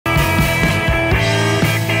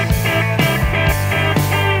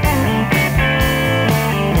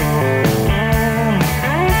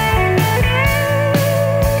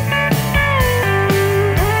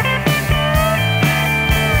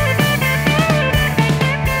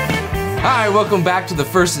Hi, welcome back to the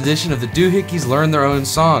first edition of the Doohickeys Learn Their Own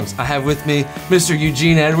Songs. I have with me Mr.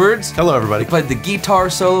 Eugene Edwards. Hello, everybody. He played the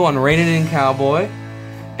guitar solo on Rein It In Cowboy,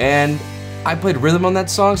 and I played rhythm on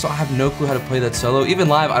that song, so I have no clue how to play that solo. Even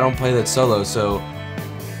live, I don't play that solo, so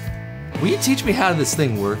will you teach me how this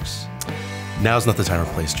thing works? Now's not the time or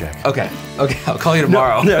place, Jack. Okay, I'll call you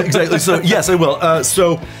tomorrow. No, exactly. So yes, I will.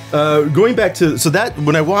 Going back to that,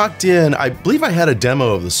 when I walked in, I believe I had a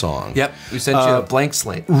demo of the song. Yep, we sent you a blank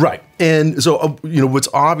slate. Right, and so what's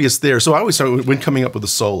obvious there. So I always start when coming up with a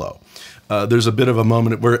solothere's a bit of a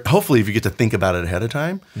moment where hopefully, if you get to think about it ahead of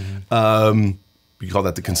time. We call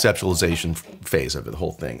that the conceptualization phase of it, the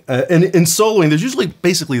whole thing. And in soloing,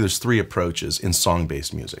 there's three approaches in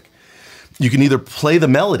song-based music. You can either play the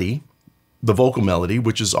melody, the vocal melody,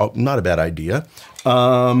 which is not a bad idea.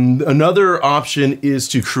 Another option is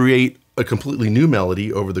to create a completely new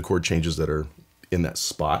melody over the chord changes that are in that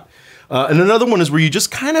spot. And another one is where you just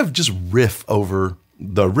kind of just riff over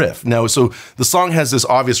the riff. Now, so the song has this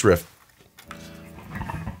obvious riff.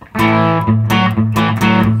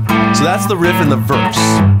 So that's the riff in the verse.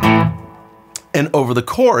 And over the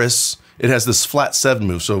chorus, it has this flat 7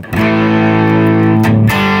 move. So it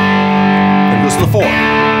goes to the 4.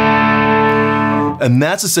 And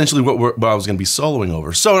that's essentially what I was going to be soloing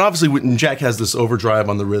over. So and obviously Jack has this overdrive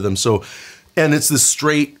on the rhythm. And it's this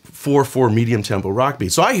straight 4/4 medium tempo rock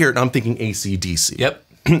beat. So I hear it and I'm thinking AC/DC. Yep.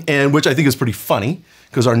 And which I think is pretty funny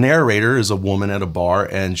because our narrator is a woman at a bar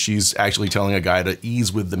and she's actually telling a guy to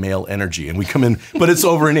ease with the male energy. And we come in, but it's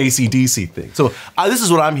over an AC/DC thing. So this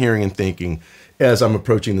is what I'm hearing and thinking as I'm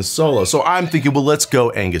approaching the solo. So I'm thinking, well, let's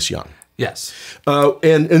go Angus Young. Yes.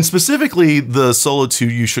 And specifically the solo to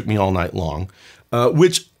You Shook Me All Night Long,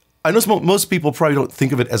 which I know most people probably don't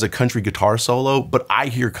think of it as a country guitar solo, but I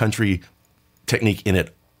hear country technique in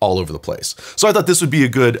it all over the place. So I thought this would be a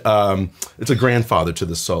good, it's a grandfather to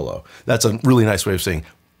the solo. That's a really nice way of saying,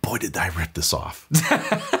 boy, did I rip this off.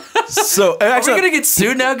 So actually, are we gonna get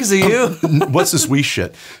sued now because of you? What's this we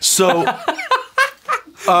shit? So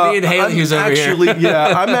me and Haley, who's over here.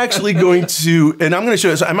 Yeah, I'm actually going to, and I'm going to show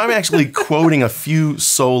you, so I'm actually quoting a few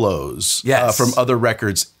solos from other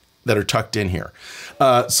records that are tucked in here.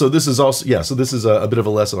 So this is also, so this is a bit of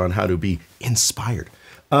a lesson on how to be inspired.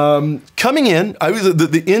 Coming in,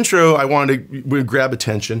 the intro, I wanted to grab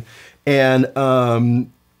attention. And, oh,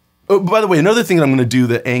 by the way, another thing that I'm going to do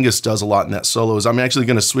that Angus does a lot in that solo is I'm actually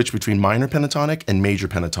going to switch between minor pentatonic and major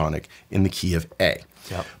pentatonic in the key of A.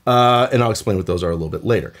 Yep. And I'll explain what those are a little bit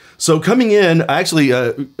later. So coming in, I actually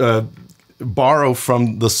borrow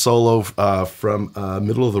from the solo from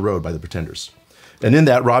Middle of the Road by the Pretenders. And in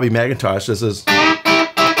that, Robbie McIntosh says,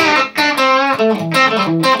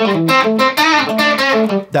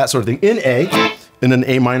 that sort of thing, in A, in an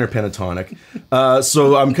A minor pentatonic.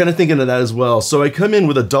 So I'm kind of thinking of that as well. So I come in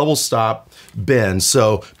with a double stop bend.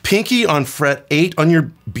 So pinky on fret 8 on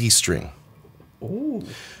your B string. Ooh.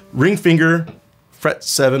 Ring finger, fret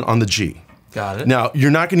 7 on the G. Got it. Now,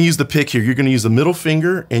 you're not going to use the pick here. You're going to use the middle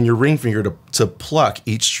finger and your ring finger to pluck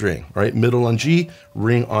each string, right? Middle on G,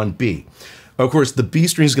 ring on B. Of course, the B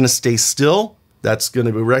string is going to stay still. That's going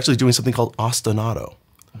to be, we're actually doing something called ostinato.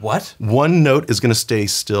 What? One note is going to stay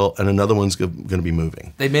still and another one's going to be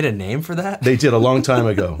moving. They made a name for that? They did a long time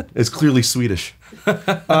ago. It's clearly Swedish.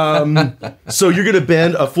 So you're going to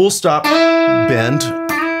bend a full stop bend,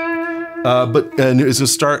 and it's going to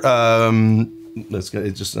start,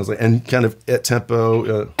 it just sounds like, and kind of at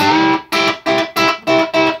tempo.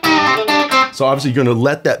 So obviously you're going to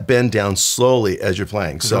let that bend down slowly as you're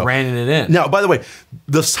playing. So reining it in. Now, by the way,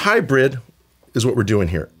 this hybrid is what we're doing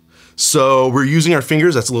here. So we're using our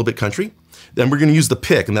fingers, that's a little bit country. Then we're gonna use the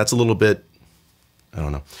pick, and that's a little bit, I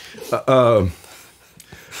don't know.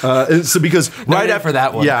 So because right after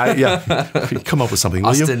that one. Yeah. Come up with something,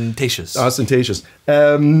 will you? Ostentatious. Ostentatious.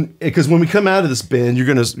 Because when we come out of this bend, you're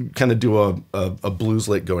gonna kind of do a blues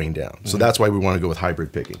lick going down. So that's why we wanna go with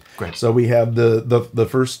hybrid picking. Great. So we have the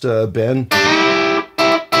first bend.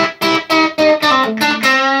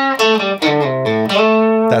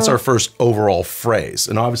 That's our first overall phrase.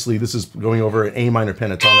 And obviously this is going over an A minor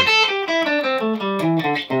pentatonic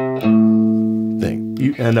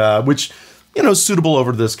thing. And which, you know, is suitable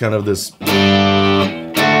over this kind of this, you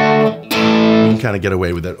can kind of get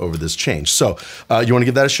away with it over this change. So you want to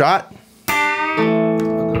give that a shot?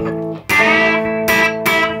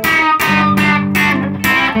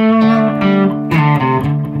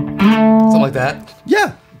 Something like that?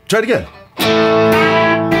 Yeah, try it again.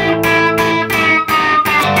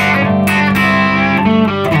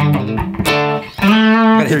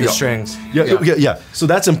 here you the go. strings. Yeah. So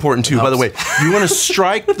that's important too. By the way, you want to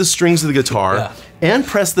strike the strings of the guitar and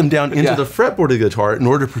press them down into the fretboard of the guitar in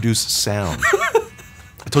order to produce sound.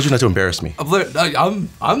 I told you not to embarrass me. What?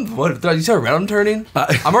 You saw red I'm turning?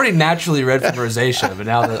 I'm already naturally red from rosacea, but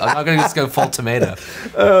now I'm not gonna just go full tomato.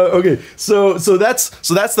 Okay, so that's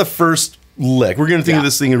the first lick. We're gonna think of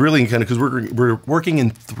this thing really kind of because we're working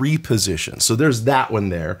in 3 positions. So there's that one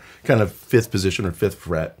there, kind of 5th position or 5th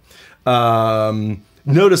fret.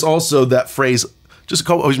 Notice also that phrase.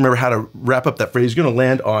 Always remember how to wrap up that phrase. You're gonna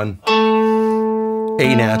land on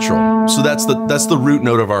A natural. So that's the root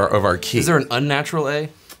note of our key. Is there an unnatural A?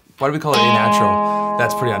 Why do we call it A natural?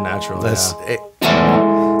 That's pretty unnatural. That's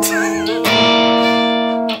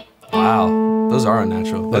wow, those are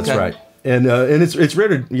unnatural. That's right. And it's rare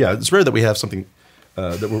that we have something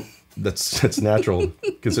that's natural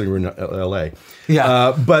considering we're in LA.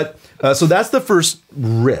 Yeah. So that's the first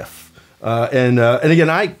riff. And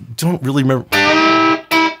again, I don't really remember.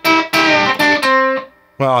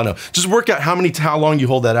 Well, I don't know. Just work out how long you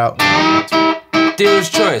hold that out.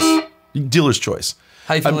 Dealer's choice. Dealer's choice.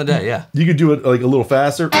 How you feeling today? Yeah. You could do it like a little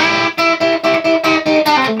faster.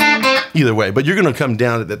 Either way, but you're going to come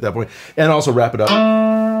down at that point and also wrap it up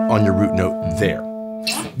on your root note there.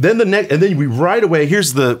 Then we right away.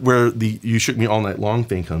 Here's where the "You Shook Me All Night Long"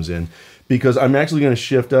 thing comes in, because I'm actually going to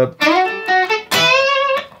shift up.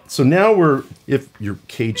 So now if your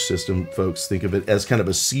cage system folks think of it as kind of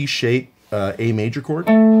a C shape A major chord,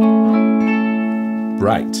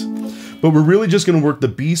 right? But we're really just going to work the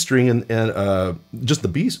B string and just the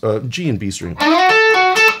G and B string.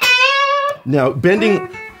 Now bending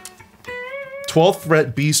 12th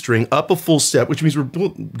fret B string up a full step, which means we're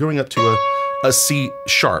going up to a C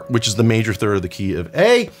sharp, which is the major third of the key of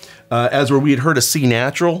A, as where we had heard a C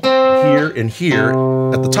natural here and here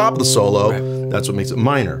at the top of the solo. That's what makes it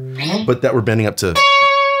minor. But that we're bending up to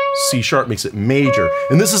C sharp makes it major.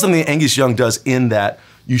 And this is something that Angus Young does in that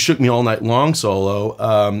 "You Shook Me All Night Long" solo,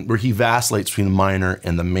 where he vacillates between the minor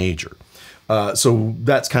and the major. So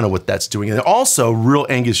that's kind of what that's doing. And also, real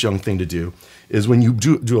Angus Young thing to do is when you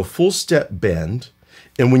do a full step bend,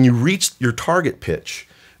 and when you reach your target pitch,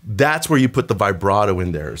 that's where you put the vibrato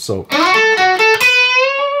in there. So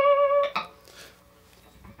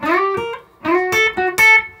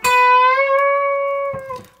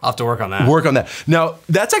I'll have to work on that. Work on that. Now,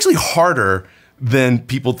 that's actually harder than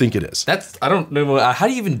people think it is. I don't know, how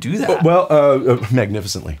do you even do that? Well,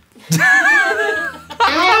 magnificently.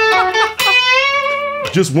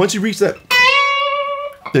 Just once you reach that,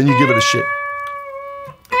 then you give it a shake.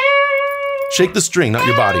 Shake the string, not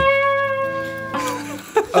your body.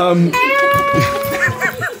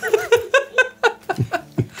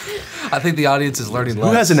 I think the audience is learning less.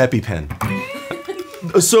 Who has an EpiPen?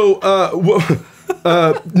 So,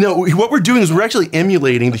 no, what we're doing is we're actually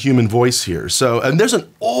emulating the human voice here. So, and there's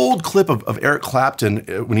an old clip of Eric Clapton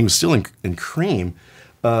when he was still in Cream.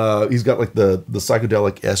 He's got like the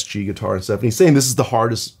psychedelic SG guitar and stuff, and he's saying this is the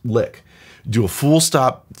hardest lick. Do a full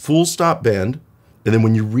stop bend, and then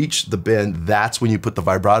when you reach the bend, that's when you put the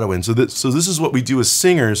vibrato in. So this is what we do as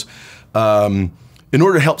singers. In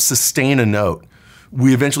order to help sustain a note,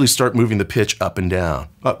 we eventually start moving the pitch up and down.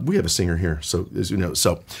 We have a singer here, so as you know.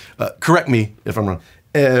 So correct me if I'm wrong.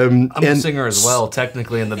 I'm a singer as well,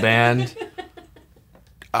 technically in the band.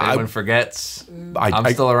 Anyone forgets, I'm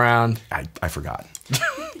still around. I forgot.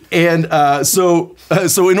 And so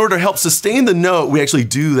in order to help sustain the note, we actually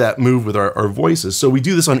do that move with our voices. So we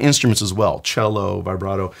do this on instruments as well: cello,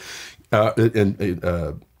 vibrato,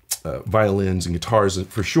 and violins and guitars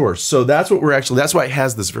for sure. So that's why it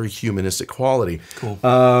has this very humanistic quality. Cool.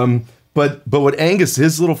 But what Angus,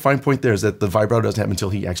 his little fine point there is that the vibrato doesn't happen until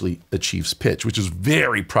he actually achieves pitch, which is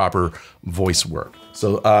very proper voice work.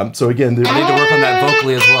 So again, I need to work on that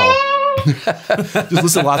vocally as well. Just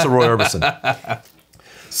listen to lots of Roy Orbison.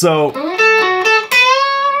 So,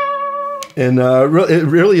 and it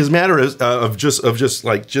really is a matter of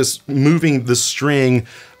just moving the string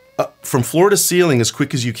from floor to ceiling as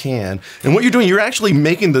quick as you can. And what you're doing, you're actually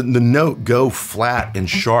making the note go flat and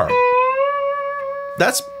sharp.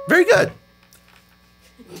 That's very good.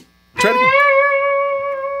 Try to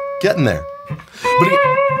get in there.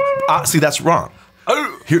 But see, that's wrong.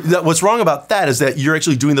 What's wrong about that is that you're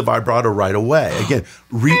actually doing the vibrato right away. Again,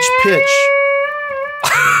 reach pitch.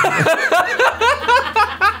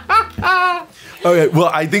 Okay, well,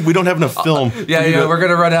 I think we don't have enough film. We're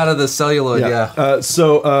gonna run out of the celluloid.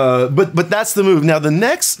 But that's the move. Now the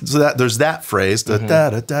next, there's that phrase. Da, da,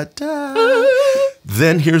 da, da, da.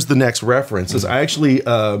 Then here's the next reference. Is actually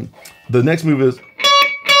the next move is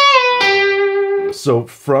so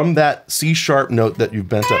from that C sharp note that you've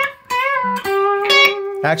bent up.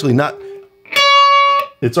 Actually, not.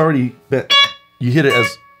 It's already been. You hit it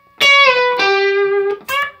as.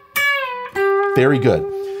 Very good.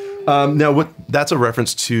 Now, that's a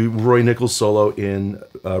reference to Roy Nichols' solo in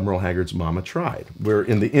Merle Haggard's "Mama Tried," where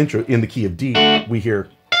in the intro, in the key of D, we hear.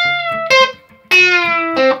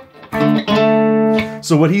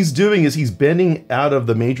 So what he's doing is he's bending out of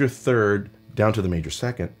the major third down to the major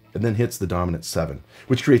second, and then hits the dominant 7,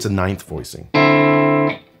 which creates a 9th voicing. So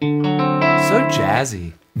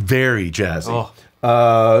jazzy. Very jazzy. Oh.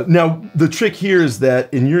 Now the trick here is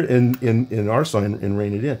that in our song in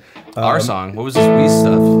Rein It In. Our song. What was this wee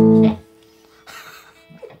stuff?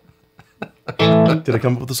 Did I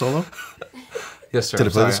come up with the solo? Yes, sir. Did I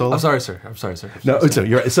play the solo? I'm sorry, sir. I'm sorry, sir. No, so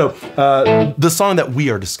you're right. So the song that we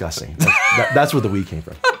are discussing, that's where the we came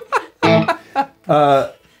from.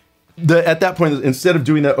 At that point, instead of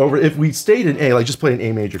doing that over, if we stayed in A, like just play an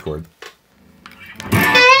A major chord.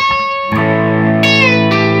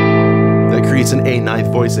 That creates an A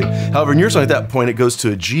 9th voicing. However, in your song at that point, it goes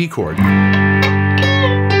to a G chord.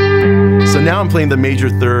 So now I'm playing the major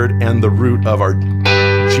third and the root of our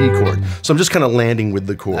G chord. So I'm just kind of landing with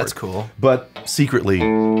the chord. That's cool. But secretly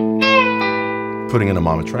putting in a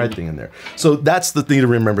Mama Tried thing in there. So that's the thing to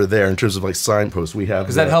remember there in terms of like signposts. We have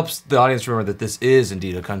because that helps the audience remember that this is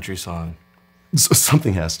indeed a country song. So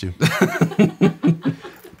something has to.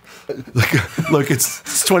 Look, it's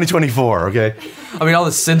 2024. Okay. I mean, all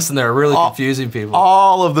the synths in there are really confusing people.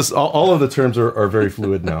 All of this, all of the terms are very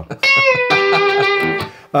fluid now.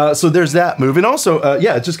 So there's that move, and also,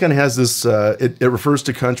 yeah, it just kind of has this. It refers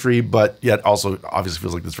to country, but yet also obviously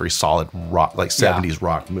feels like this very solid rock, like 70s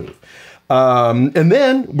rock move. And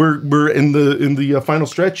then we're in the final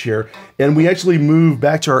stretch here, and we actually move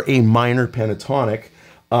back to our A minor pentatonic,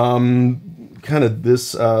 kind of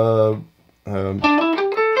this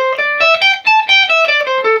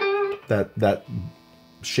that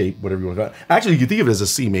shape, whatever you want to call it. Actually, you can think of it as a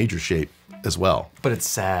C major shape as well. But it's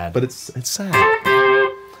sad. But it's sad.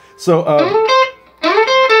 So,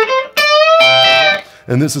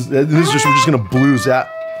 and this is just we're just gonna blues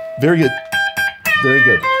that. Very good, very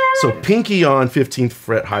good. So pinky on 15th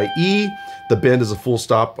fret high E. The bend is a full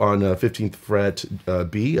stop on 15th fret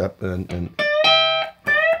B up and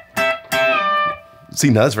see,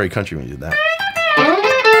 now that's very country when you did that.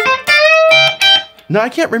 No, I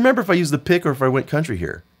can't remember if I used the pick or if I went country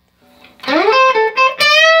here.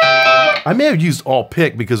 I may have used all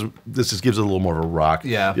pick because this just gives it a little more of a rock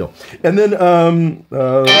feel. And then,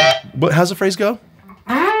 how's the phrase go?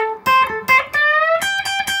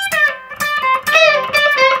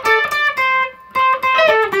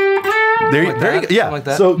 There you go. Yeah. Like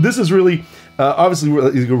that. So this is really, obviously,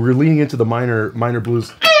 we're leaning into the minor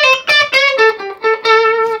blues.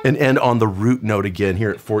 And end on the root note again here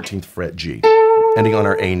at 14th fret G, ending on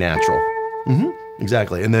our A natural.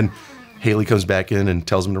 Exactly. And then Haley comes back in and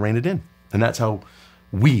tells him to rein it in. And that's how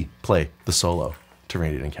we play the solo to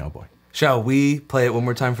Rein It In Cowboy. Shall we play it one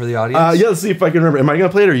more time for the audience? Yeah, let's see if I can remember. Am I going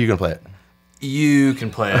to play it or are you going to play it? You can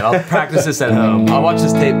play it. I'll practice this at home. I'll watch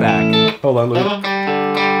this tape back. Hold on, look.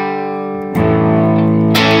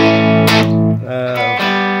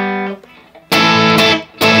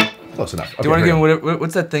 Close enough. Okay, do you want to give me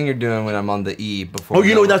what's that thing you're doing when I'm on the E before? Oh,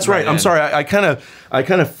 you know, that's right. I'm sorry. I kind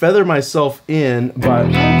of feather myself in, but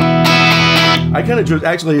I kind of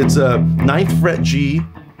actually it's a 9th fret G,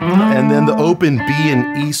 and then the open B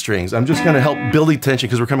and E strings. I'm just going to help building tension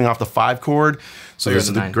because we're coming off the 5 chord, so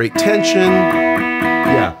there's the great tension.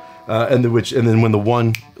 Yeah, and then when the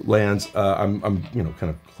 1 lands, I'm kind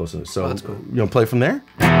of close to it. So that's cool. You want to play from there?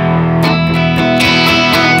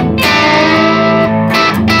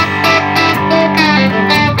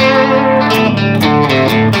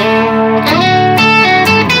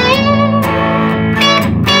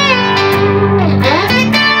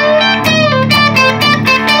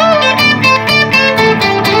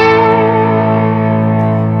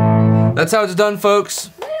 That's how it's done,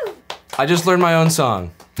 folks. I just learned my own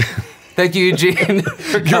song. Thank you, Eugene.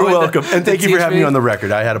 You're welcome. And thank you for having me on the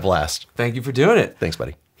record. I had a blast. Thank you for doing it. Thanks,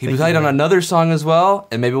 buddy. He played on another song as well,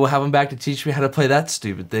 and maybe we'll have him back to teach me how to play that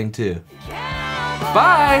stupid thing, too.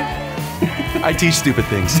 Bye! I teach stupid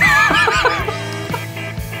things.